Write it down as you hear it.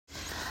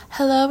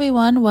Hello,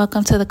 everyone.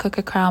 Welcome to the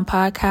Crooked Crown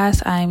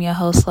Podcast. I am your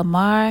host,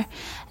 Lamar,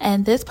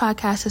 and this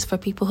podcast is for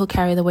people who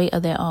carry the weight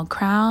of their own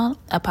crown,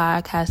 a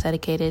podcast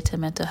dedicated to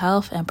mental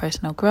health and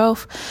personal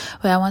growth,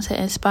 where I want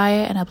to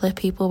inspire and uplift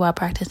people while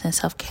practicing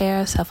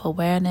self-care,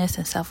 self-awareness,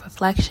 and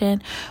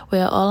self-reflection. We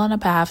are all on a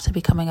path to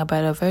becoming a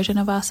better version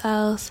of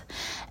ourselves.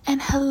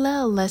 And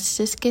hello, let's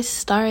just get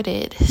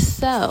started.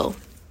 So,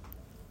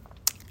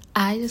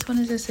 I just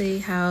wanted to see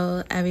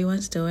how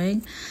everyone's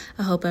doing.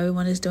 I hope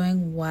everyone is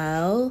doing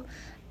well.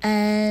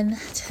 And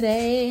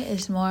today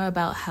is more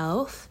about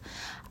health.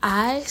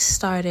 I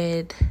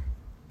started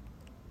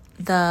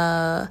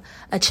a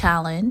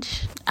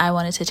challenge. I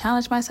wanted to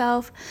challenge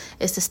myself.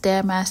 It's the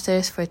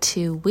Stairmasters for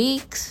 2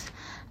 weeks.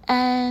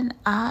 And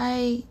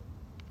I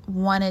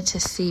wanted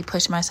to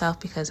push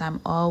myself because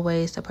I'm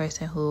always the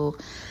person who,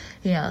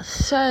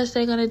 says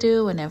they're going to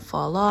do and then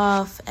fall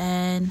off.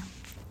 And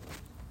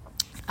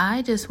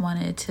I just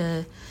wanted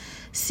to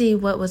see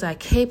what was I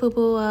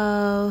capable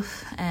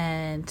of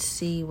and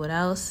see what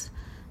else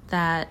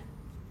that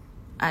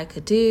I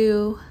could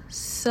do.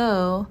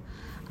 So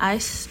I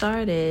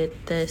started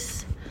the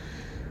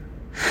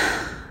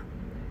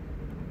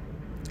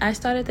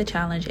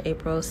challenge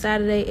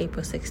Saturday,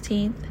 April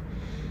 16th.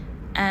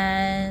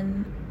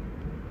 And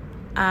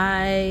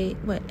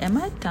am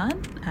I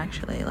done?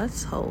 Actually,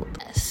 let's hold.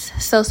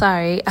 So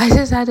sorry, I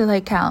just had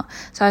to count.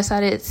 So I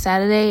started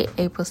Saturday,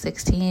 April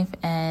 16th,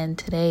 and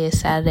today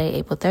is Saturday,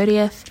 April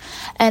 30th.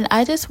 And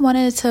I just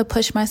wanted to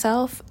push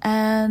myself,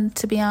 and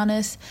to be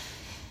honest,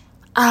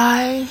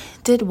 I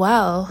did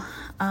well.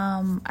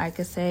 I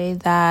could say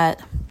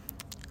that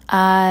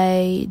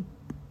I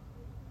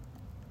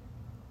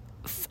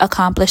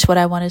accomplished what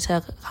I wanted to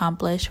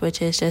accomplish,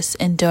 which is just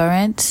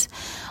endurance.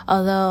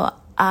 Although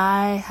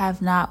I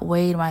have not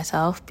weighed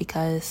myself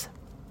because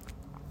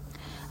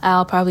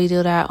I'll probably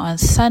do that on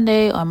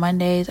Sunday or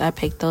Mondays. I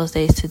pick those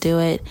days to do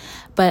it.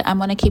 But I'm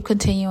going to keep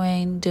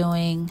continuing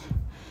doing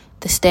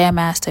the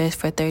Stairmasters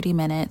for 30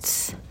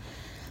 minutes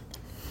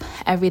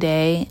every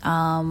day.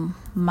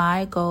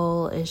 My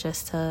goal is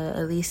just to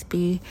at least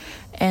be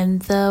in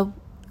the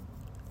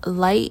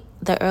early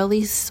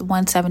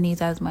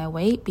 170s as my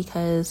weight,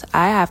 because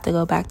I have to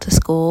go back to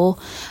school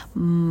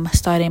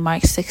starting May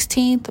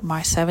 16th,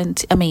 May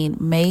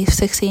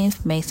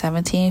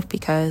 17th,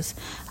 because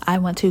I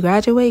want to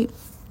graduate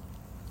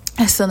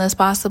as soon as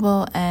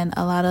possible, and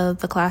a lot of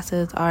the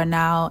classes are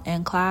now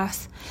in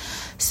class.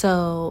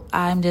 So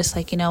I'm just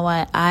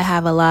I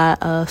have a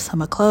lot of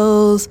summer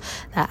clothes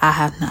that I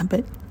have not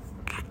been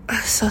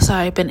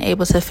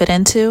able to fit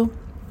into.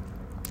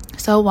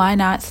 So why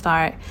not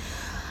start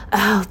a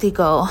healthy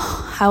goal?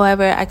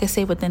 However, I could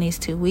say within these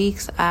 2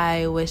 weeks,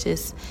 I was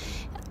just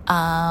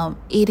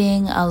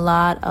eating a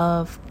lot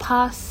of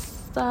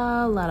pasta,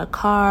 a lot of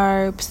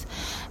carbs,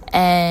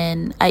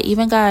 and I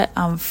even got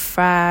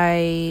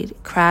fried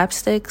crab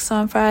sticks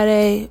on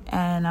Friday.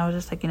 And I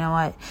was just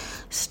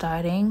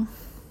starting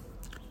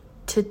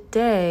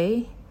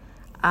today,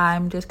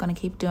 I'm just going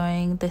to keep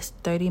doing this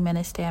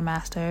 30-minute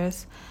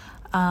Stairmasters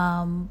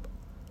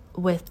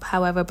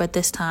but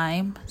this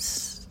time,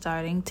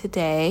 starting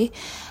today,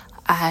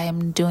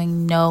 I'm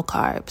doing no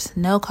carbs,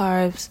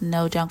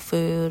 no junk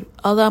food,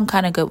 although I'm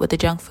kind of good with the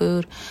junk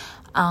food.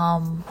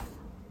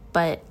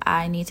 But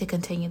I need to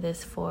continue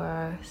this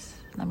for,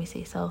 let me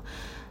see. So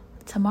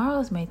tomorrow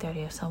is May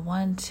 30th. So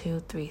 1, 2,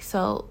 3.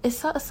 So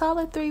it's a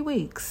solid 3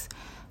 weeks.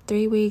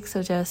 3 weeks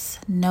of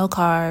just no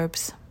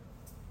carbs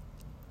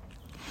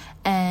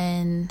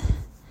and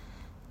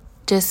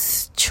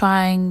just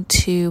trying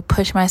to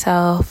push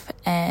myself,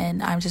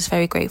 and I'm just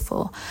very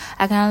grateful.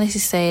 I can honestly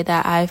say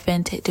that I've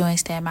been doing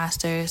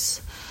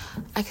Stairmasters,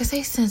 I could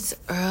say since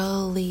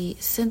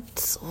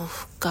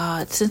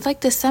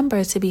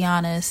December, to be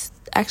honest.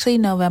 Actually,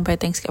 November,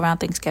 around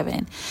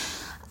Thanksgiving.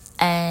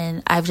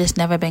 And I've just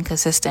never been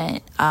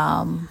consistent.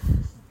 Even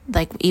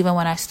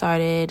when I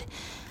started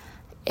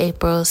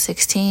April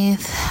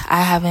 16th,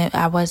 I haven't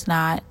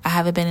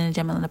been in the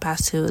gym in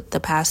the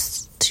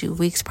past 2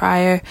 weeks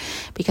prior,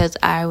 because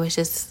I was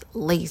just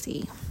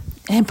lazy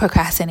and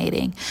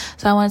procrastinating.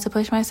 So I wanted to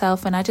push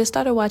myself, and I just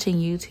started watching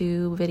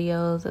YouTube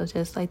videos of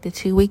just the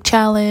 2-week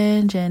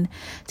challenge. And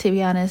to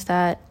be honest,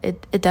 that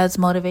it does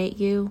motivate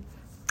you.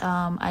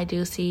 I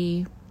do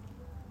see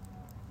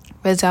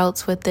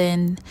results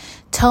within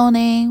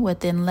toning,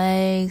 within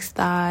legs,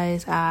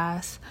 thighs,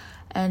 ass,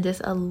 and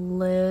just a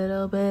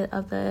little bit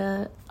of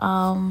the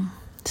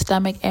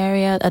stomach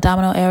area,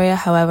 abdominal area.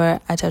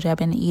 However, I told you I've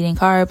been eating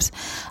carbs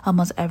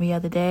almost every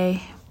other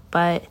day.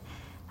 But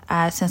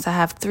since I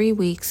have 3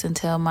 weeks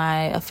until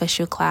my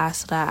official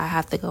class that I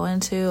have to go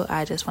into,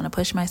 I just want to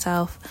push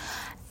myself.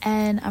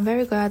 And I'm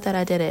very glad that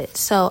I did it.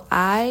 So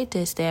I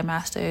did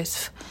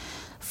Stairmasters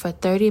for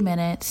 30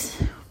 minutes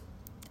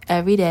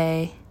every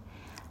day.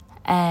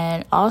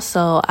 And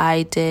also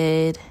I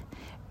did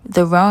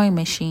the rowing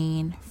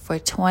machine for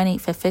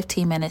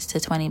 15 minutes to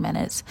 20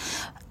 minutes.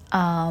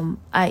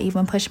 I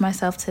even pushed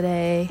myself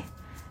today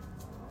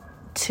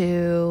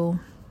to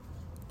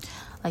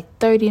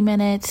 30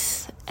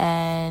 minutes,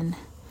 and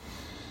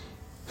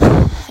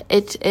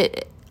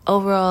it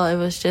overall, it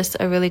was just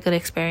a really good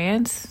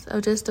experience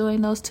of just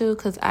doing those two,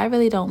 because I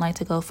really don't like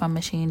to go from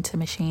machine to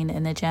machine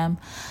in the gym.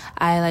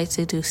 I like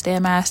to do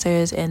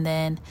Stairmasters and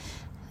then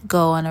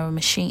go on a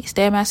machine,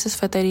 Stairmasters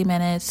for 30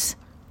 minutes,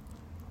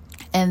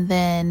 and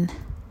then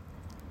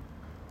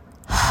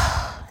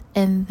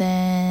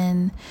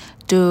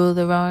do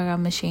the rowing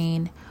on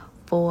machine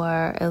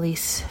for at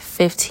least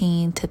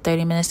 15 to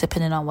 30 minutes,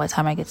 depending on what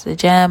time I get to the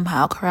gym,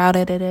 how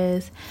crowded it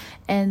is.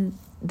 And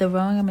the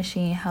rowing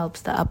machine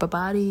helps the upper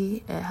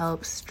body. It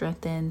helps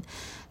strengthen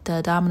the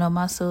abdominal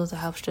muscles. It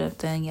helps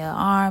strengthen your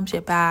arms,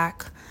 your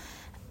back.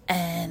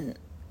 And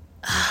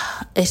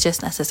it's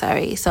just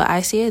necessary. So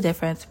I see a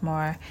difference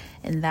more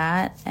in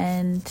that.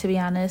 And to be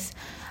honest,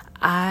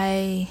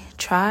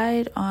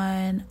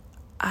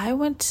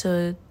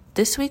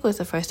 this week was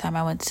the first time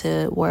I went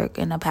to work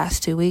in the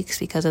past 2 weeks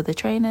because of the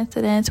train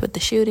incidents with the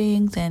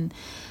shootings, and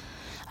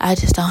I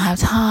just don't have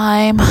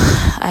time.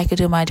 I could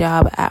do my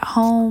job at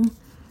home,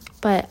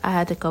 but I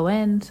had to go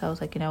in, so I was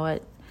like, you know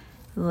what,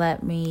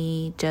 let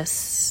me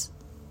just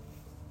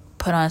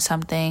put on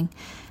something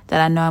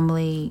that I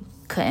normally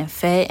couldn't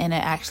fit, and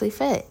it actually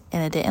fit,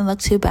 and it didn't look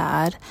too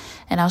bad,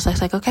 and I was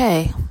like,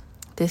 okay,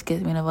 this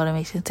gives me the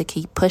motivation to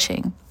keep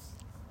pushing.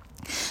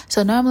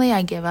 So normally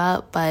I give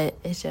up, but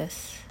it's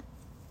just,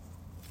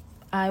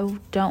 I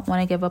don't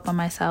want to give up on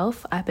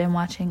myself. I've been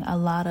watching a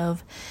lot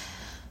of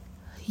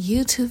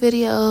YouTube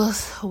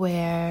videos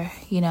where,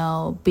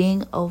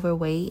 being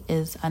overweight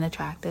is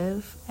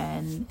unattractive,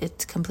 and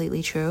it's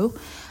completely true.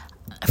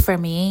 For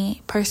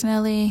me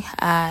personally,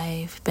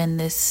 I've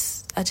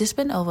just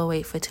been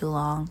overweight for too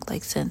long,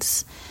 like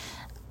since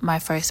my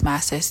first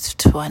master's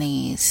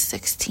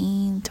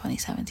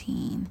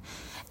 2017.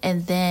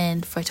 And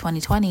then for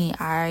 2020,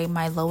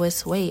 my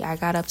lowest weight, I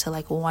got up to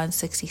like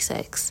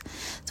 166.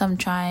 So I'm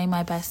trying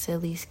my best to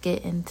at least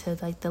get into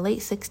like the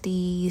late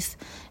 60s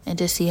and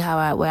just see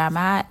where I'm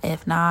at.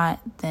 If not,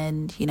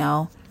 then,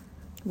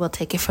 we'll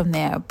take it from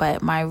there.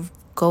 But my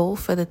goal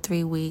for the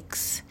 3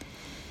 weeks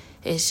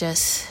is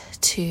just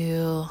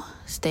to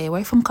stay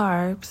away from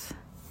carbs.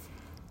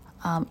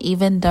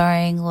 Even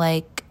during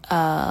like,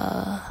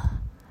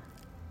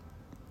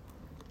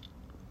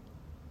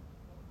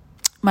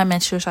 my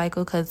menstrual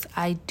cycle, because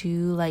I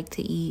do like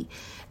to eat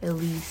at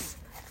least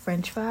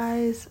French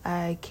fries.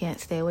 I can't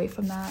stay away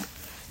from that.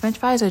 French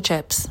fries or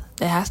chips.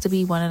 It has to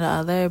be one or the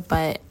other,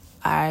 but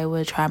I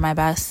would try my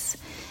best.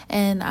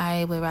 And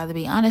I would rather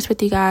be honest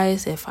with you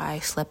guys if I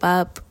slip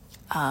up.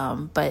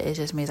 But it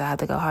just means I have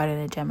to go hard in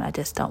the gym. And I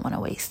just don't want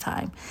to waste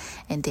time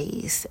and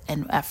days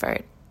and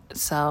effort.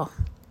 So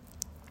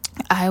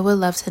I would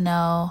love to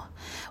know,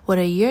 what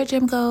are your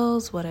gym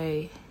goals? What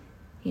are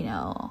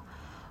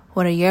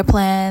your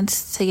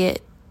plans to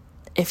get,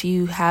 if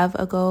you have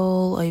a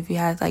goal or if you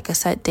have like a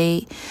set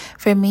date?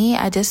 For me,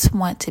 I just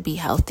want to be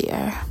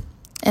healthier.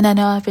 And I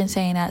know I've been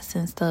saying that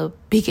since the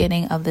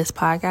beginning of this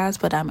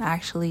podcast, but I'm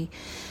actually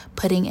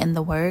putting in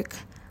the work.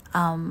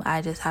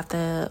 I just have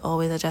to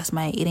always adjust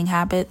my eating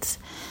habits.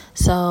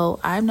 So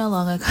I'm no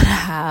longer going to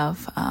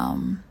have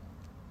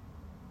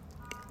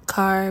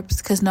carbs,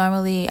 because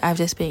normally I've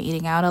just been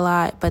eating out a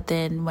lot. But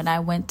then when I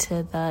went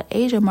to the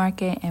Asian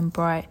market and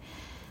brought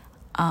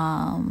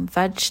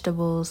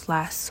vegetables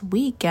last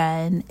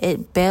weekend,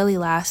 it barely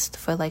lasts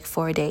for like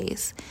 4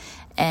 days.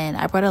 And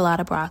I brought a lot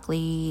of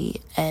broccoli,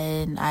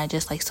 and I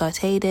just like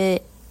sauteed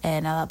it,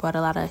 and I brought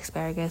a lot of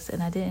asparagus,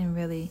 and I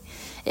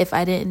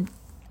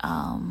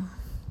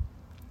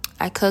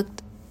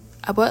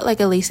bought like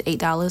at least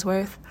 $8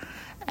 worth,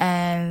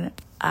 and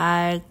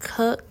I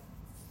cooked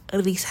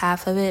at least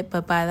half of it.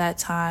 But by that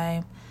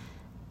time,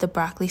 the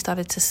broccoli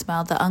started to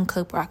smell, the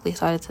uncooked broccoli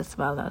started to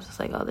smell, and I was just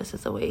like, oh, this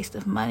is a waste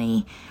of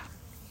money.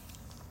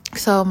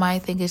 So my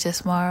thing is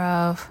just more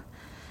of,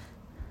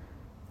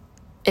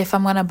 if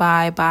I'm going to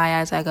buy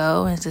as I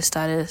go, and just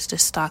started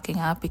just stocking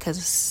up,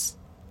 because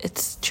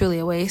it's truly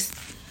a waste.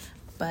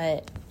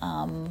 But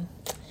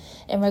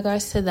in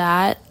regards to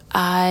that,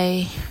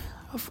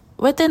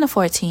 within the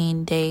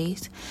 14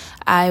 days,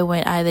 I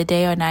went either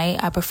day or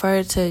night. I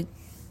prefer to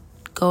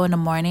go in the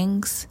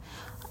mornings.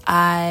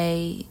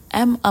 I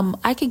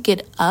could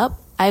get up.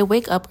 I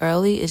wake up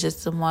early. It's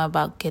just more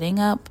about getting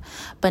up.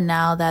 But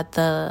now that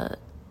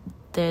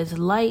there's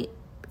light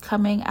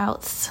coming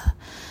out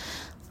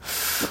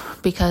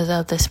because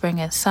of the spring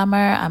and summer,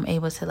 I'm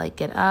able to like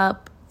get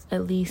up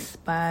at least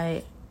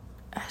I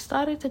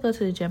started to go to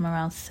the gym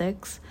around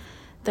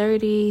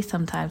 6:30.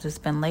 Sometimes it's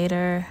been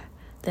later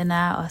than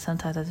that, or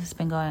sometimes I've just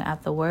been going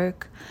after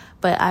work.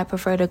 But I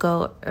prefer to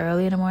go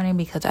early in the morning,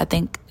 because I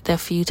think the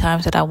few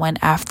times that I went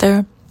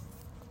after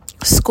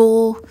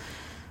school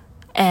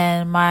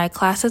and my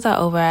classes are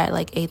over at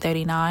like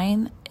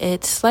 8:39,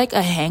 it's like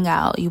a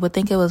hangout. You would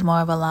think it was more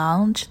of a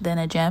lounge than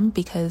a gym,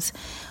 because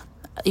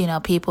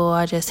people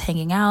are just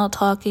hanging out,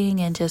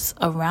 talking, and just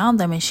around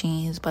the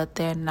machines, but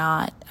they're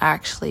not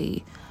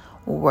actually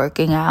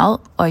working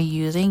out or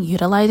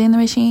utilizing the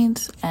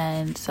machines.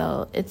 And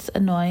so it's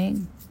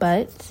annoying,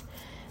 but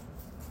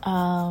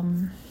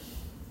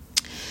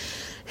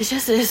it's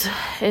just is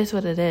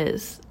what it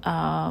is.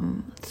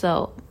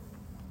 So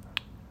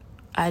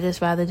I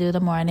just rather do the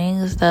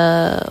mornings.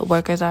 The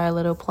workers are a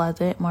little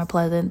more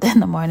pleasant than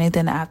the morning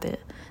than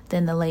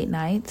the late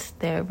nights.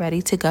 They're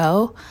ready to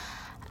go.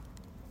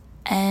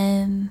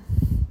 And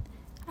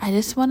I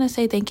just want to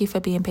say thank you for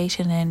being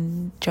patient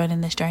and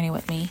joining this journey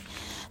with me.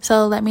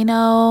 So let me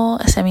know,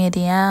 send me a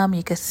DM.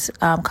 You can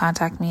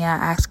contact me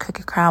at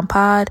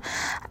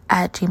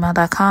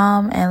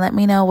askcrookedcrownpod@gmail.com and let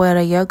me know what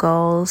are your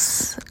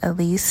goals, at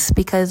least,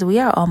 because we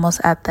are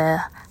almost at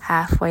the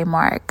halfway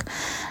mark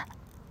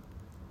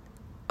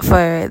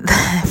for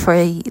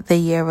the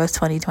year of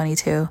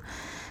 2022.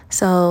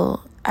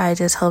 So I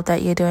just hope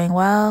that you're doing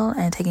well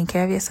and taking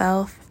care of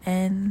yourself,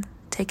 and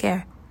take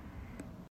care.